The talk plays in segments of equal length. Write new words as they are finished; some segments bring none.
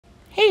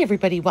Hey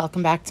everybody,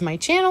 welcome back to my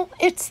channel.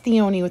 It's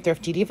Theoni with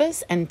Thrifty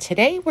Divas, and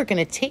today we're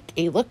going to take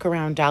a look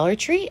around Dollar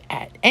Tree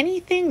at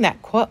anything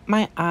that caught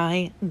my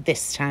eye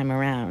this time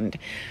around.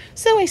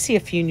 So I see a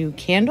few new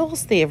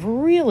candles. They have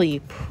really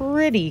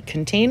pretty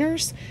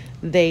containers.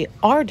 They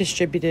are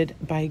distributed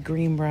by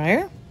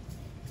Greenbrier.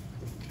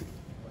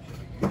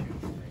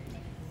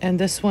 And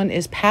this one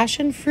is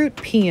Passion Fruit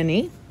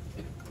Peony.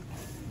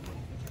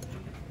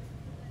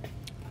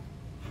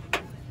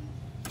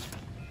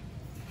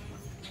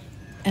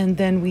 And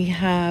then we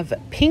have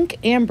Pink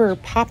Amber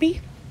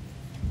Poppy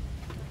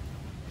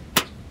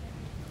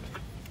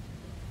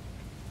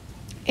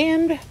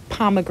and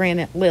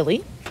Pomegranate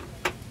Lily.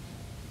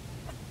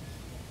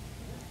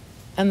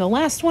 And the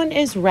last one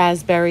is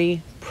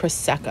Raspberry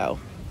Prosecco.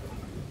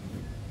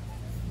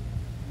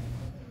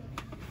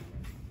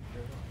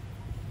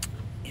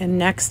 And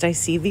next I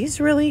see these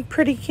really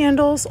pretty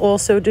candles,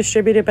 also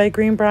distributed by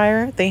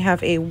Greenbrier. They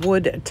have a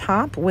wood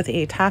top with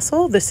a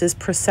tassel. This is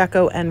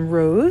Prosecco and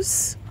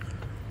Rose.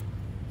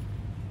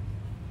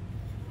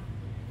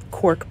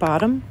 Cork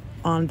bottom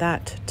on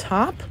that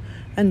top,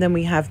 and then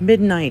we have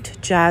Midnight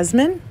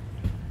Jasmine,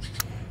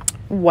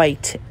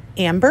 White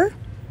Amber,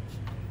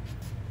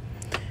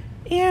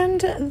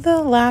 and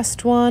the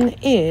last one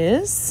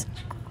is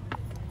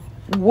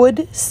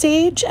Wood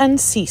Sage and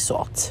Sea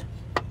Salt.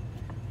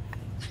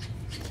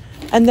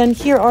 And then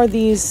here are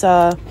these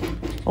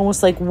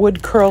almost like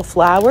wood curl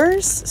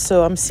flowers.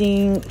 So I'm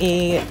seeing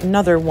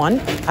another one.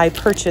 I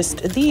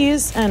purchased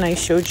these and I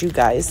showed you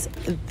guys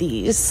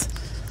these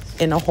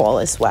in a haul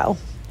as well.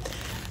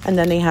 And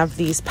then they have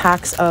these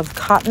packs of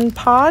cotton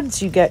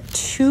pods. You get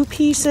 2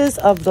 pieces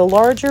of the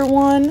larger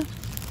one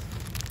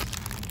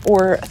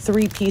or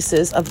 3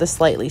 pieces of the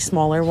slightly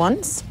smaller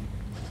ones.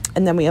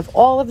 And then we have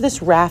all of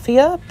this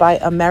raffia by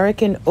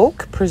American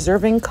Oak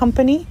Preserving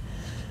Company.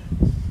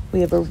 We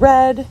have a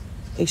red,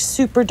 a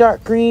super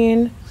dark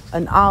green,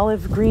 an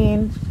olive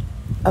green,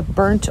 a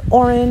burnt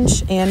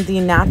orange, and the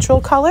natural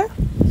color.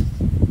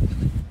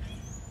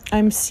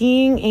 I'm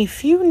seeing a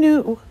few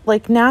new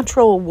like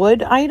natural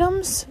wood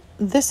items.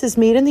 This is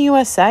made in the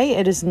USA.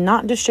 It is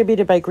not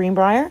distributed by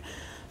Greenbrier.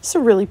 It's a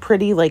really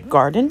pretty like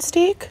garden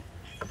stake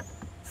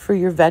for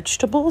your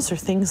vegetables or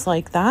things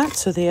like that.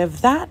 So they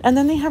have that, and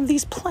then they have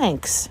these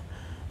planks.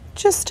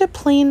 Just a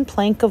plain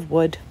plank of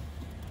wood.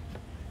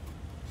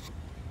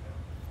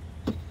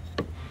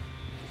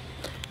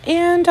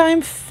 And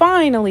I'm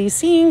finally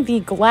seeing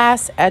the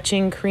glass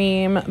etching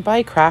cream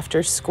by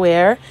Crafter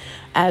Square,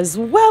 as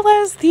well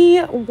as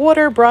the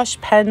water brush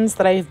pens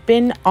that I've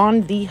been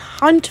on the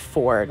hunt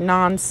for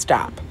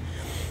nonstop.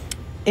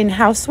 In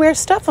houseware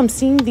stuff, I'm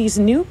seeing these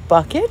new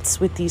buckets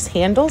with these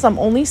handles. I'm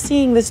only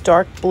seeing this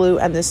dark blue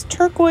and this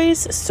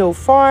turquoise so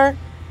far.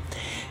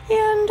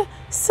 And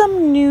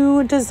some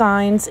new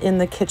designs in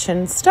the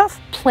kitchen stuff.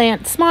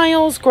 Plant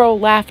smiles, grow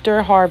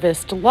laughter,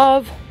 harvest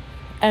love.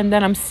 And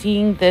then I'm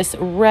seeing this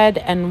red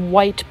and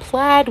white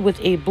plaid with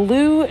a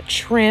blue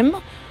trim.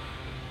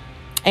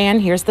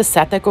 And here's the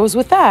set that goes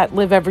with that.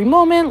 Live every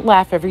moment,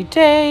 laugh every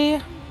day,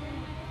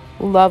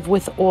 love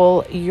with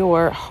all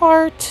your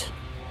heart.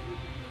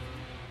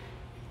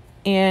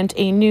 And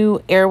a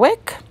new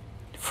Airwick,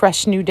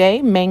 Fresh New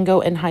Day,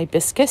 Mango and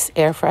Hibiscus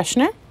Air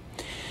Freshener.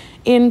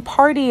 In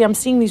Party, I'm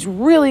seeing these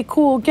really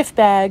cool gift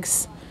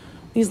bags,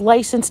 these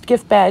licensed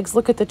gift bags.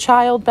 Look at the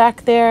child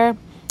back there.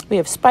 We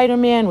have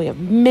Spider-Man, we have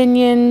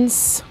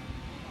Minions.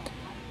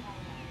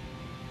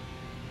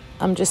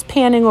 I'm just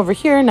panning over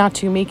here not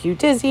to make you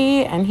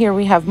dizzy. And here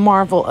we have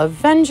Marvel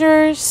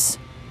Avengers.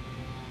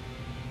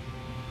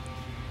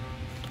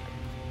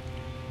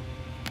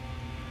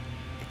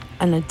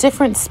 And a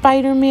different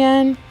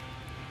Spider-Man.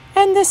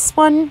 And this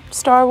one,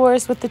 Star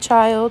Wars with the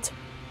child.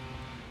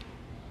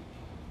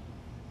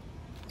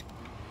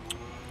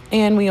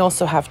 And we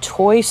also have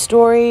Toy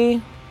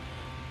Story.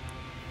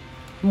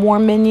 More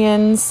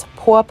Minions,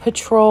 Paw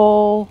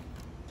Patrol,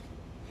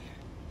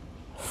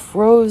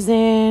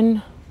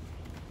 Frozen.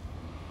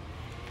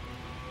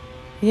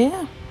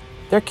 Yeah,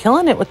 they're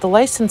killing it with the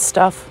licensed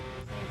stuff.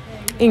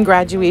 In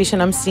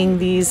graduation, I'm seeing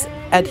these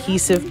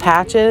adhesive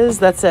patches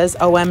that says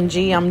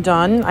OMG, I'm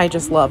done. I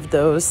just love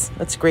those.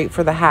 That's great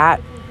for the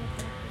hat.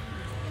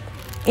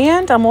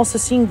 And I'm also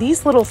seeing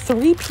these little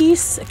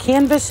 3-piece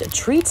canvas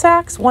treat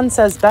sacks. One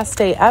says best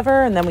day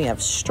ever, and then we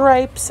have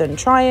stripes and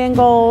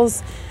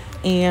triangles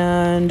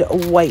and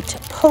white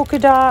polka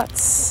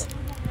dots.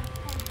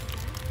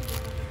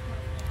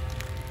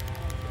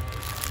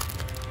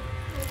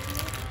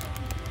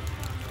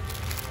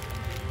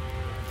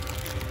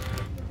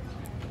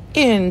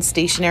 In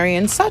stationery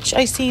and such,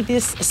 I see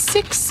this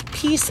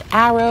 6-piece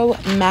arrow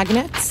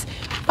magnets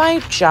by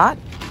Jot.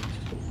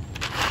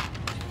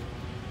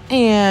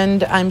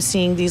 And I'm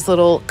seeing these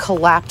little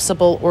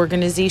collapsible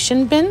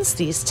organization bins,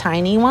 these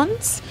tiny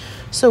ones.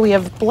 So we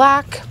have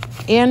black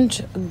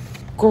and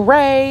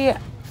gray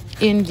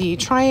in the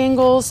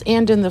triangles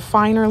and in the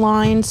finer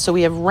lines. So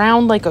we have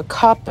round like a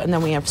cup, and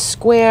then we have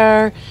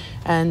square,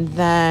 and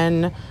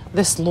then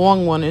this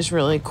long one is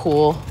really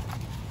cool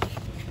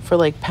for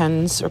like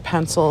pens or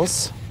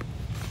pencils.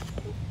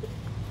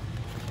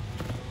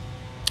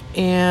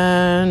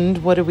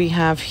 And what do we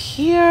have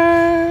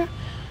here?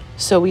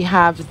 So we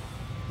have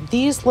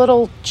these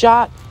little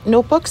jot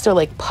notebooks. They're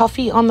like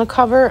puffy on the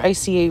cover. I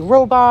see a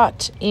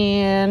robot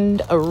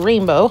and a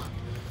rainbow.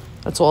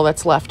 That's all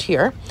that's left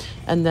here.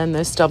 And then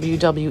this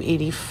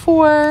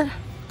WW84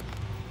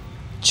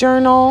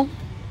 journal.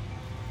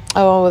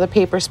 Oh, the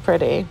paper's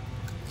pretty.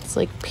 It's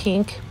like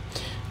pink.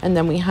 And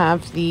then we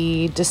have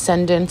the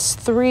Descendants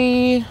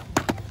 3,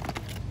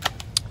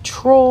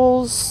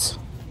 Trolls,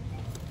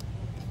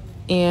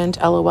 and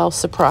LOL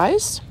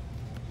Surprise.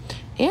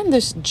 And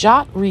this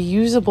Jot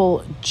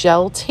reusable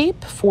gel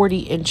tape, 40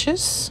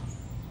 inches.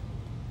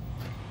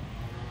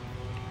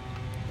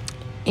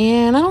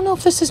 And I don't know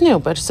if this is new,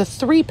 but it's a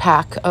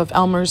 3-pack of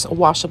Elmer's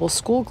washable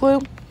school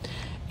glue.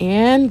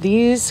 And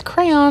these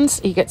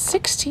crayons, you get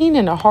 16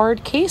 in a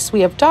hard case.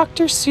 We have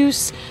Dr.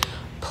 Seuss,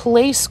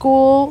 Play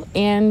School,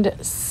 and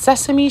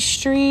Sesame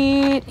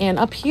Street. And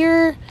up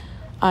here,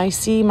 I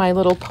see My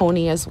Little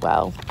Pony as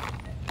well.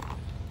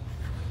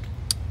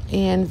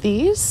 And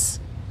these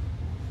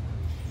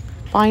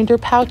binder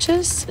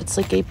pouches, it's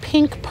like a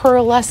pink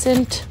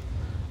pearlescent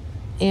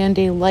and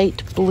a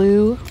light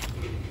blue.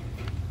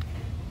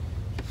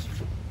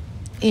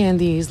 And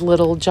these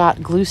little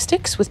Jot glue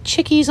sticks with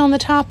chickies on the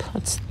top.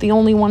 That's the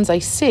only ones I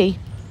see,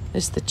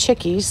 is the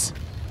chickies.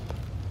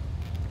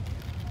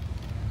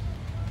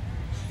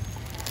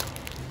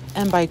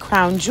 And by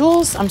Crown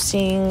Jewels, I'm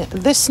seeing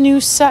this new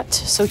set.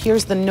 So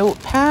here's the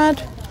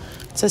notepad.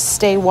 It says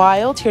Stay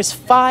Wild. Here's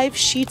 5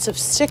 sheets of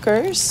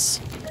stickers.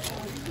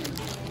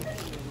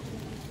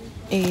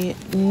 A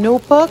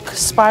notebook,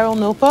 spiral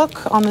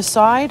notebook on the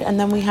side. And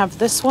then we have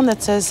this one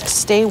that says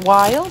Stay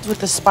Wild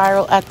with the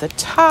spiral at the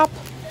top.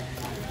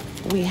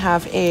 We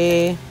have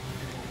a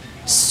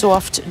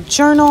soft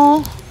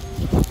journal,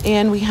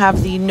 and we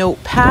have the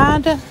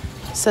notepad. It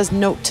says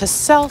Note to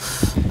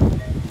Self.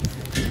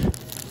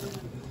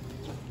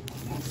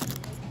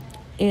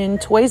 In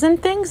Toys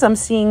and Things, I'm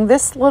seeing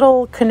this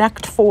little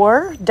Connect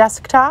 4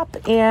 desktop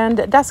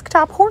and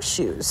desktop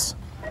horseshoes.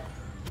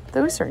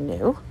 Those are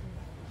new.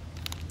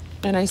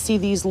 And I see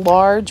these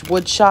large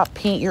woodshop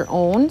paint your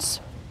owns.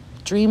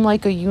 Dream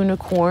like a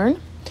unicorn.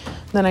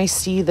 Then I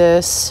see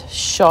this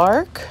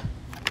shark.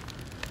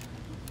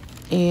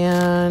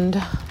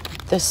 And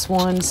this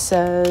one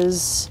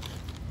says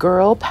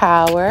Girl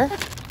Power.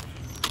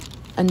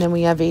 And then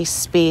we have a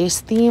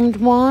space themed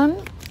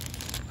one.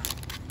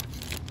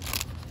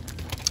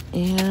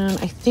 And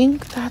I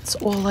think that's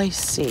all I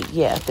see.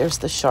 Yeah, there's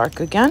the shark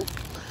again.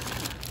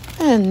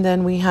 And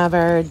then we have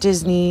our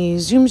Disney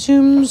Zoom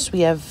Zooms.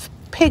 We have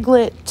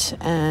Piglet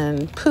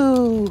and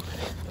Pooh,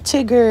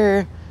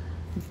 Tigger,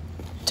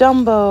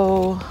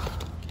 Dumbo,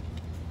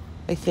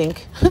 I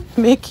think,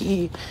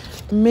 Mickey,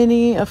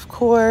 Minnie, of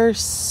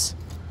course.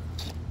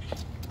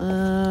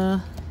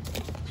 What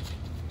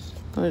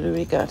do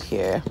we got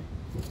here?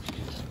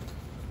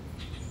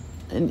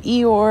 An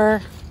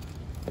Eeyore.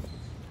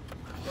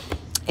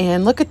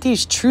 And look at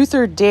these Truth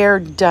or Dare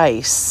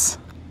dice.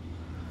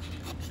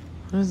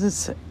 What is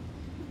this?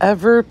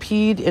 Ever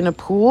peed in a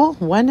pool?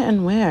 When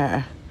and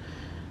where?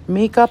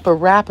 Make up a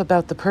rap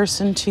about the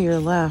person to your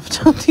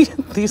left.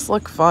 These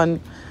look fun.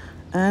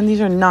 And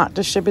these are not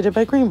distributed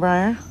by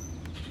Greenbrier.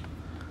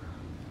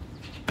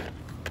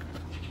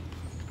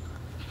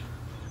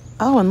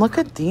 Oh, and look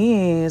at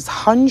these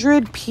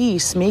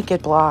 100-piece Make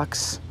It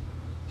blocks.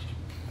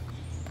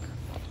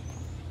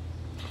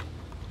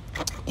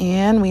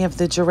 And we have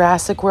the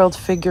Jurassic World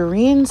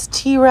figurines,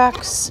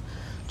 T-Rex,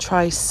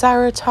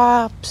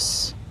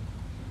 Triceratops,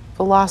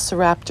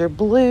 Velociraptor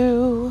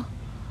Blue,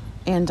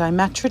 and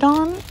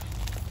Dimetrodon.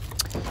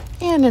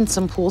 And in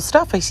some pool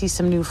stuff, I see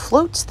some new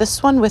floats.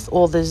 This one with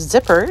all the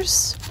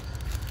zippers.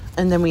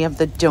 And then we have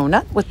the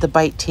donut with the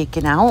bite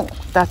taken out.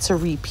 That's a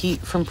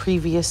repeat from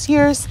previous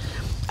years.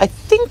 I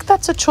think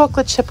that's a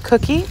chocolate chip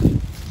cookie.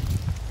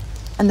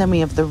 And then we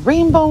have the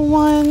rainbow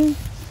one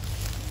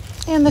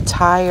and the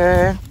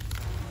tire.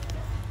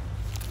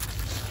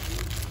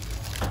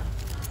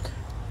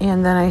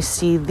 And then I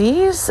see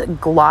these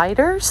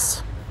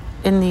gliders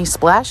in the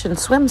splash and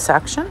swim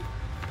section.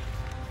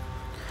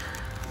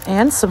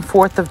 And some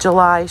 4th of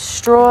July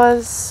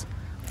straws.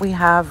 We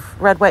have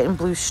red, white, and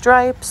blue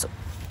stripes,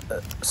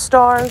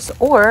 stars,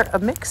 or a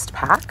mixed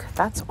pack.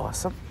 That's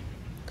awesome.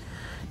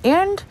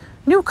 And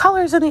new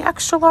colors in the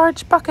extra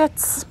large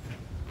buckets.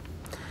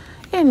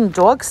 In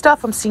dog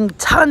stuff, I'm seeing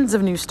tons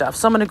of new stuff,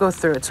 so I'm going to go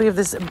through it. So we have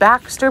this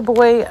Baxter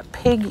Boy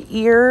pig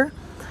ear.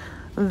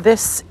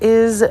 This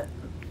is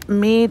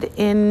made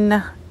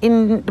in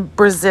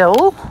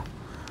Brazil.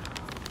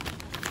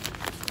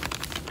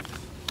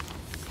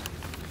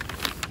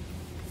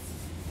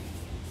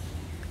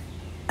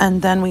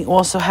 And then we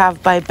also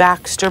have by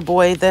Baxter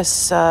Boy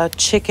this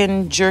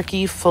chicken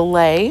jerky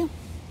fillet.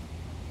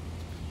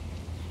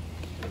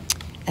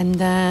 And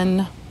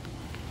then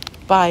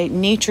by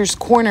Nature's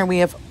Corner, we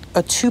have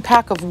a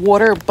 2-pack of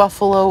water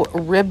buffalo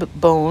rib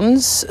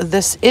bones.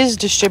 This is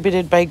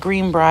distributed by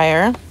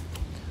Greenbrier.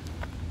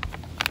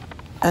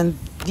 And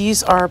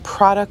these are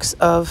products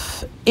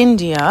of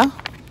India.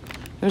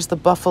 There's the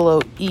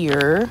buffalo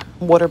ear,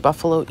 water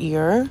buffalo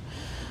ear.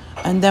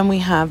 And then we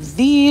have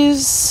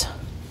these.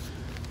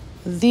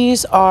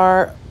 These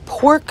are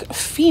pork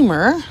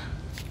femur.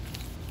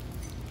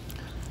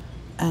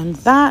 And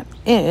that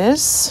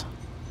is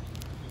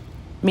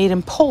made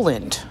in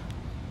Poland.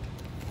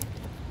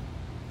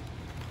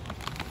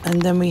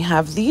 And then we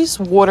have these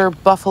water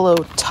buffalo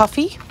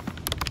tuffy.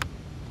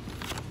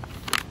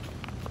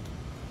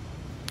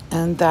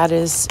 And that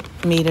is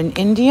made in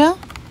India.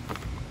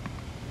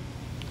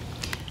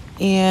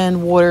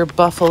 And water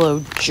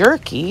buffalo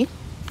jerky.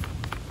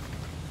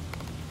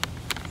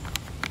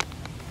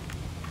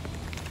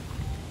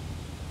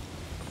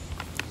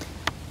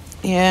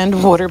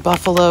 And water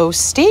buffalo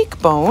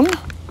steak bone,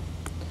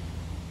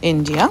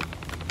 India.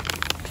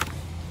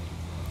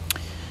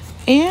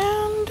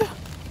 And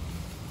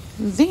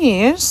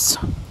these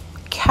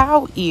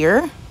cow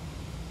ear.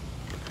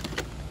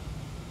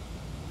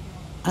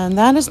 And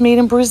that is made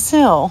in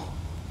Brazil.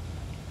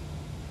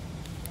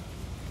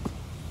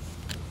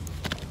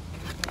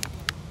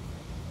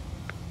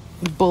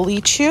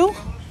 Bully chew,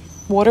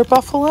 water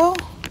buffalo.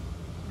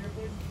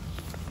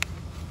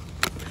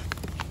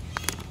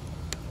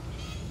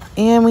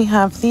 And we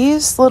have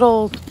these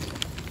little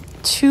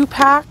 2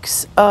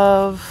 packs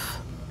of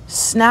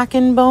snack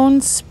and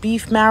bones,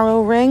 beef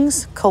marrow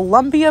rings,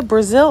 Colombia,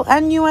 Brazil,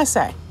 and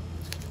USA.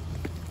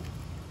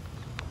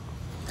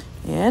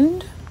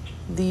 And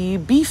the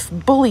beef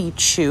bully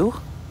chew,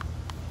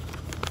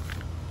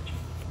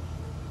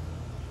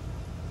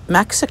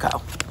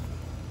 Mexico.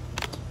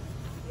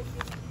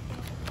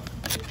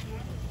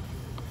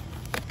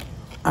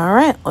 All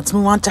right, let's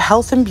move on to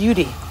health and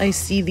beauty. I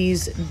see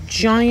these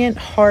giant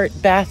heart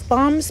bath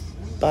bombs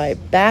by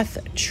Bath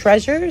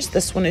Treasures.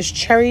 This one is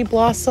cherry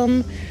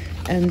blossom,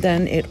 and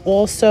then it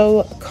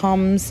also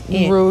comes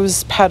in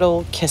rose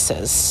petal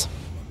kisses.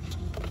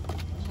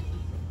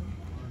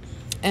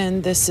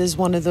 And this is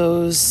one of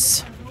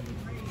those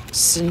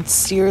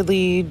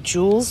Sincerely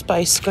Jewels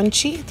by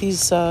Scunchi,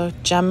 these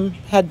gem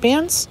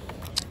headbands.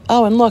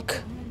 Oh, and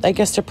look, I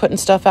guess they're putting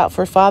stuff out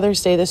for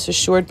Father's Day. This is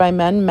Assured by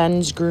Men,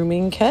 men's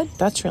grooming kit.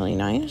 That's really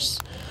nice.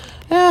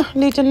 Yeah,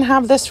 they didn't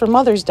have this for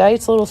Mother's Day.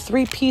 It's a little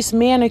 3-piece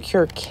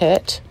manicure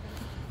kit.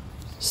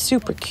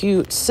 Super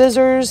cute.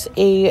 Scissors,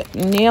 a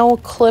nail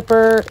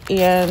clipper,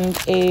 and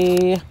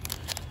a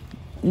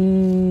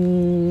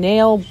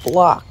nail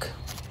block.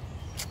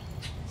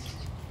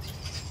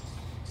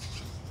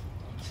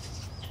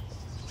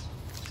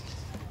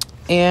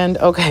 And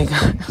okay,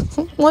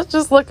 let's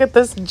just look at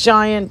this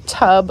giant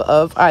tub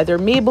of either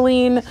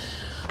Maybelline,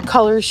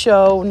 Color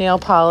Show, nail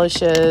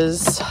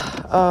polishes.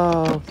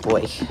 Oh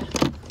boy.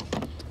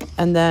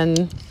 And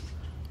then,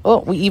 oh,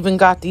 we even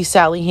got the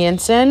Sally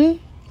Hansen,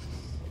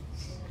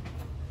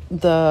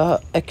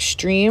 the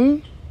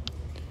Extreme.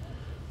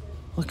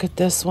 Look at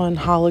this one,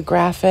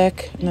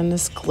 holographic. And then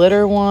this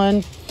glitter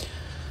one.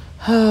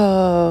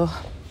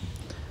 Oh,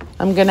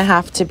 I'm going to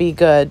have to be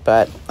good,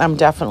 but I'm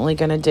definitely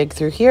going to dig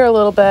through here a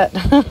little bit.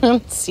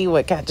 See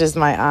what catches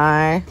my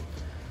eye.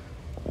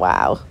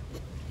 Wow.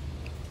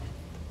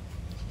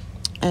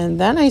 And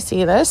then I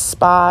see this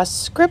Spa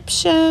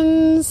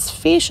Scriptions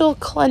facial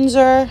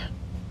cleanser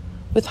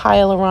with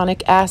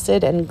hyaluronic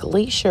acid and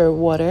glacier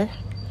water.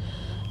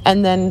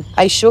 And then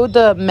I showed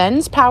the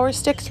men's Power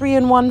Stick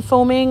 3-in-1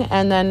 foaming,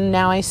 and then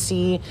now I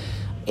see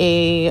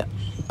a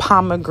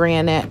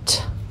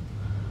pomegranate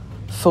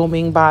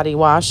foaming body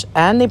wash,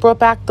 and they brought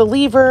back the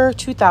Lever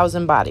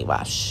 2000 body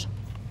wash.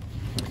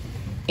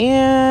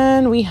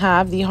 And we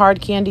have the Hard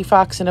Candy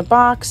Fox in a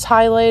Box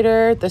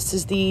highlighter. This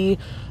is the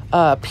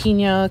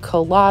Pina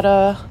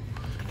Colada.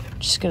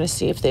 Just gonna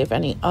see if they have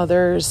any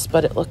others,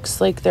 but it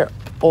looks like they're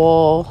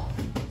all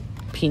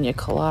Pina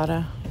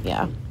Colada.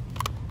 Yeah.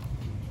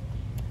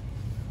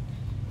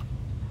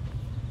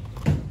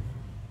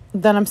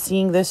 Then I'm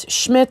seeing this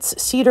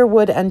Schmidt's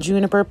Cedarwood and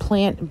Juniper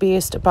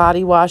plant-based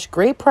body wash.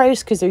 Great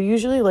price because they're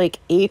usually like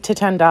 $8 to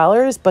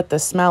 $10, but the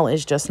smell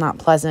is just not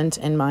pleasant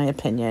in my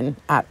opinion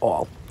at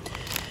all.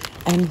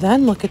 And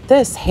then look at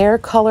this hair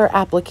color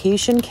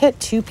application kit,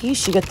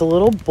 2-piece. You get the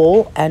little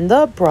bowl and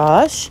the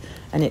brush,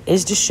 and it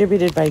is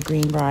distributed by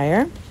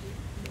Greenbrier.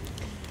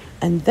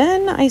 And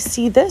then I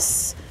see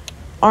this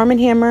Arm &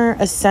 Hammer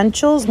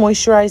Essentials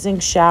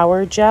Moisturizing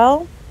Shower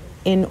Gel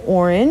in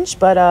orange,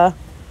 but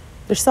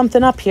there's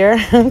something up here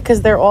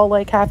because they're all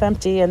like half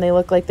empty and they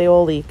look like they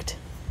all leaked.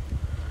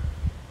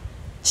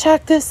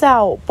 Check this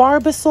out.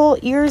 Barbasol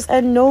ears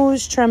and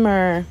nose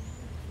trimmer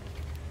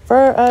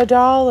for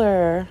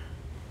 $1.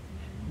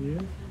 Yeah.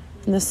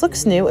 And this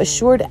looks new.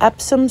 Assured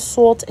Epsom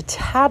salt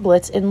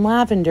tablets in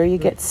lavender. You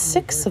get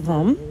 6 of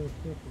them.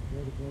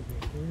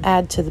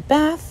 Add to the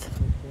bath.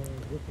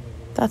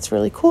 That's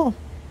really cool.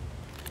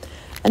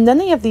 And then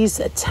they have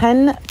these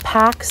 10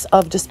 packs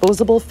of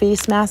disposable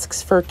face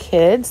masks for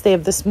kids. They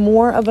have this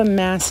more of a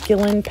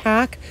masculine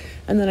pack.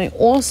 And then I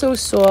also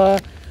saw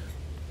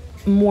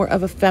more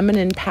of a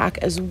feminine pack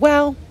as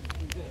well.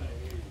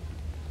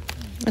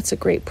 That's a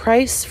great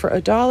price for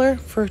 $1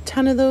 for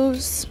 10 of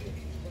those.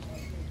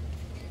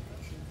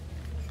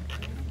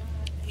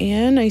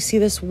 And I see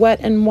this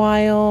Wet n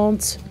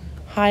Wild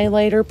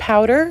highlighter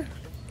powder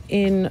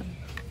in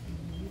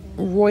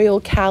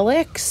Royal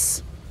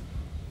Calyx.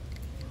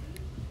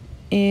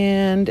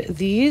 And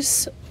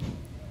these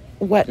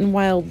Wet n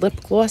Wild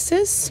lip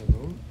glosses.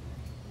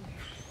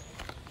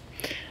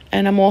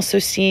 And I'm also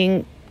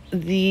seeing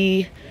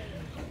the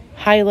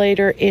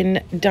highlighter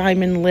in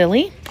Diamond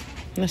Lily.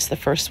 That's the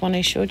first one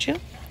I showed you.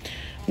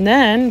 And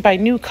then by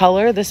New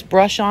Color, this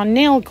brush on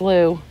nail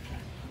glue.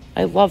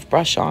 I love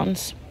brush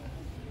ons.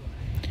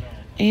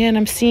 And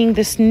I'm seeing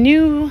this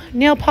new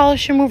nail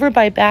polish remover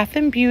by Bath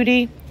 &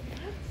 Beauty,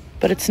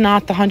 but it's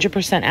not the 100%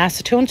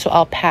 acetone, so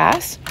I'll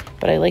pass,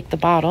 but I like the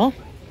bottle.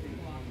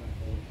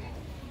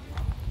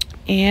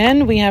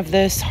 And we have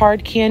this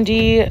Hard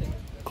Candy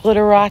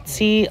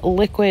Glitterazzi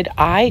Liquid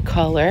Eye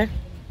Color.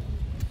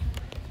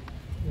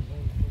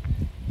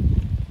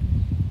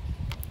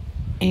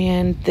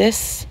 And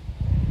this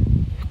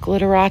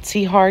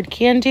Glitterazzi Hard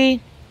Candy,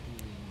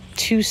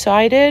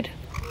 two-sided.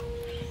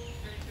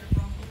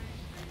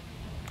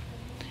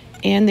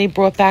 And they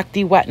brought back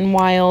the Wet n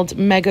Wild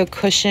Mega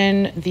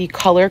Cushion, the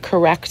color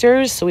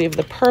correctors. So we have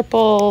the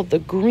purple, the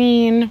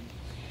green.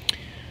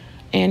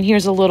 And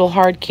here's a little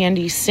Hard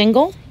Candy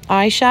single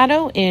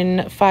eyeshadow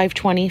in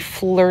 520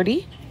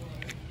 Flirty.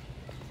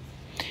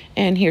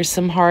 And here's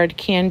some Hard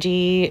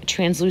Candy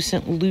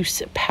translucent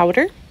loose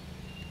powder.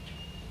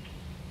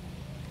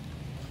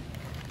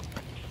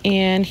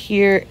 And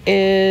here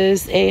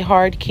is a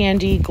Hard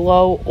Candy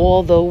Glow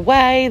All the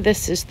Way.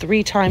 This is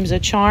 3 times a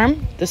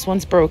charm. This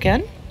one's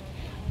broken,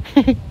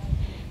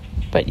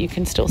 but you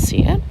can still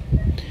see it.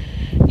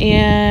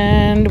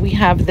 And we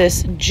have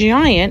this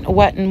giant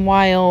Wet n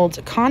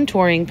Wild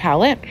contouring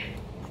palette.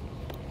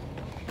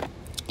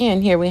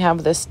 And here we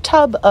have this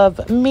tub of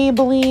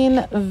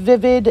Maybelline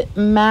Vivid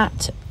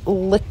Matte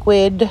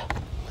Liquid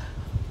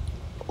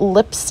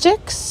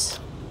lipsticks.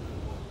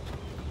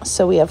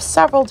 So we have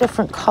several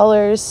different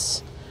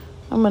colors.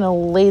 I'm going to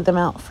lay them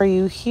out for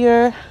you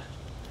here.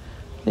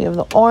 We have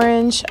the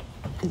orange,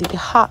 the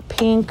hot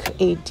pink,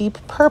 a deep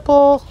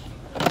purple,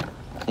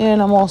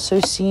 and I'm also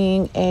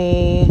seeing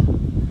a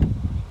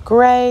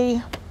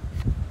gray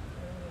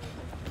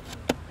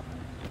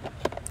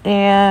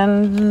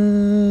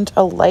and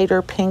a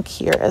lighter pink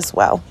here as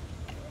well.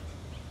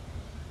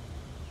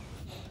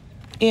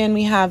 And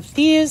we have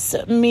these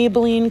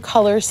Maybelline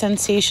Color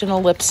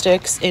Sensational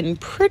lipsticks in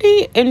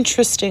pretty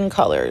interesting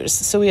colors.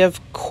 So we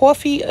have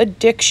Coffee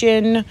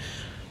Addiction,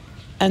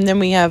 and then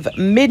we have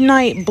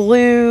Midnight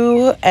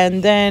Blue,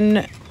 and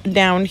then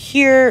down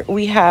here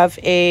we have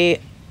a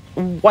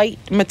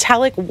white,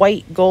 metallic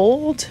white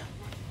gold.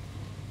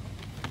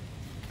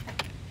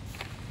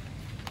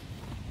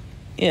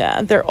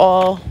 Yeah, they're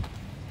all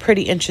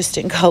pretty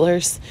interesting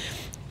colors.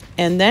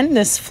 And then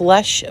this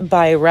Flesh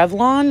by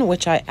Revlon,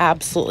 which I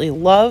absolutely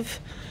love.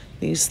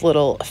 These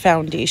little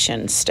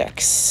foundation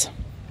sticks.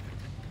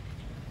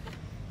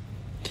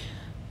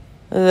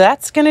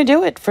 That's going to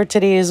do it for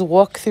today's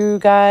walkthrough,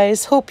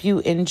 guys. Hope you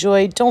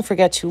enjoyed. Don't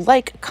forget to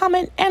like,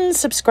 comment, and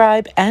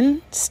subscribe.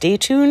 And stay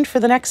tuned for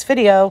the next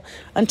video.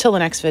 Until the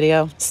next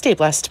video, stay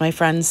blessed, my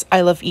friends.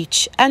 I love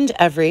each and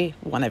every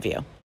one of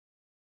you.